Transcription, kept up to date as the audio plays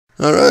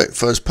Alright,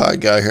 FuzzPie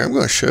Guy here. I'm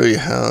going to show you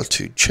how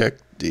to check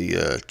the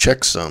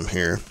checksum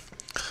here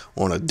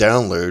on a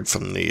download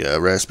from the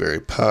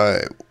Raspberry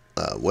Pi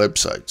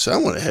website. So I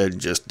went ahead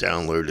and just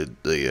downloaded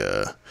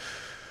the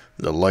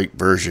light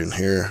version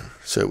here.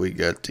 So we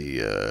got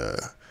the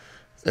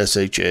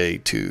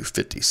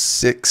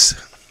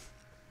SHA-256.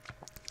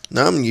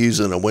 Now I'm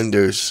using a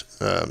Windows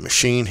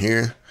machine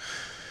here,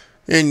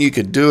 and you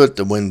could do it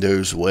the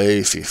Windows way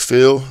if you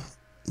feel.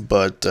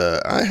 But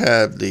I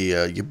have the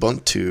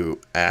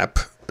Ubuntu app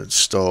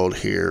installed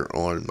here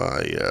on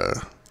my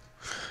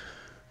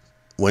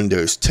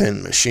Windows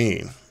 10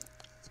 machine.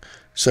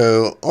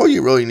 So all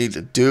you really need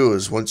to do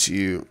is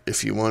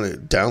if you want to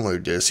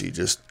download this, you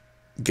just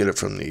get it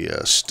from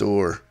the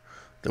store,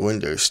 the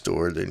Windows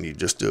store. Then you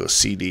just do a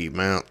CD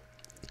mount,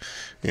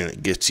 and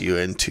it gets you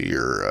into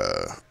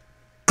your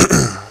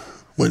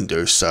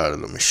Windows side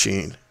of the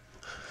machine.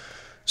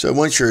 So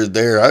once you're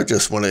there, I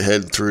just went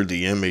ahead and threw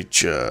the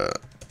image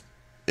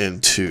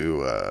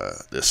into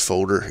this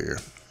folder here.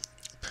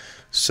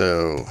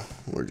 So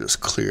we'll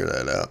just clear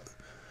that out.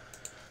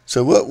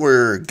 So what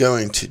we're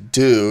going to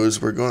do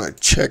is we're going to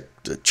check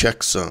the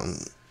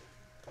checksum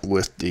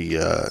with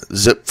the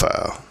zip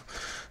file.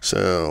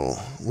 So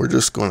we're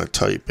just going to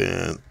type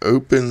in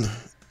open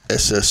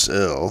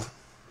SSL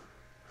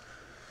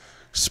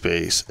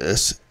space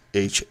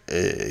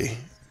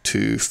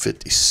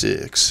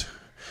SHA-256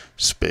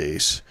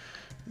 space,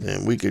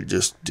 and we could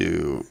just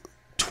do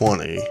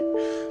 20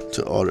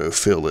 to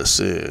autofill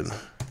this in.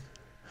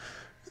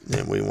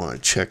 Then we want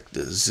to check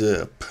the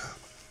zip.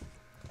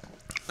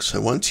 So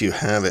once you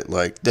have it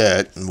like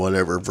that, in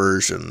whatever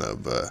version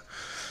of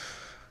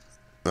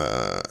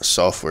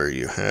software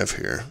you have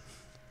here,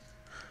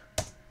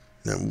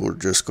 then we're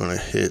just going to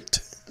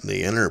hit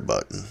the enter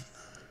button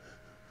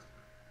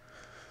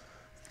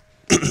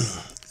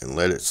and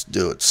let it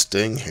do its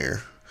thing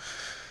here.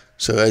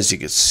 So as you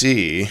can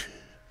see,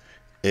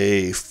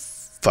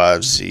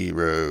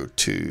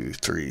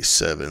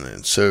 A50237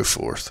 and so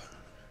forth.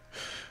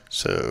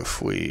 So if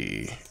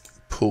we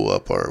pull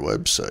up our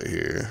website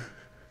here,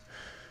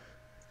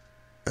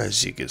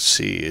 as you can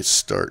see, it's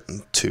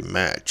starting to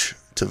match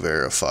to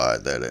verify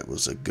that it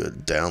was a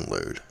good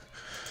download.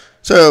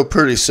 So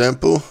pretty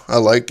simple. I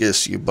like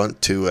this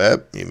Ubuntu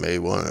app. You may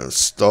want to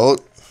install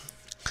it.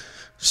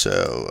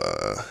 So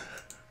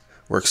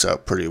works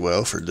out pretty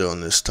well for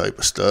doing this type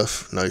of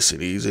stuff. Nice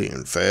and easy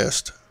and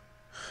fast.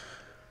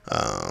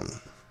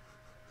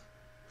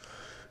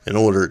 In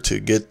order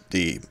to get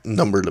the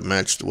number to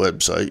match the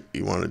website,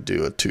 you want to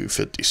do a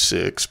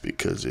 256,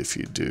 because if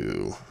you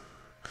do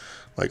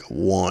like a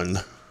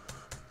 1,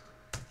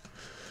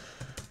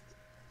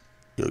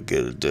 you'll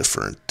get a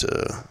different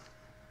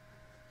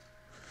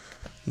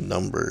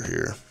number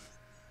here.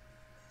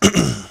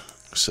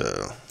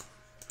 So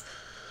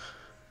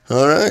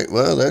alright,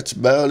 well, that's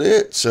about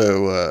it.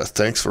 So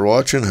thanks for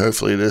watching.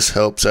 Hopefully this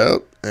helps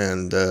out,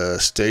 and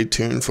stay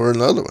tuned for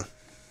another one.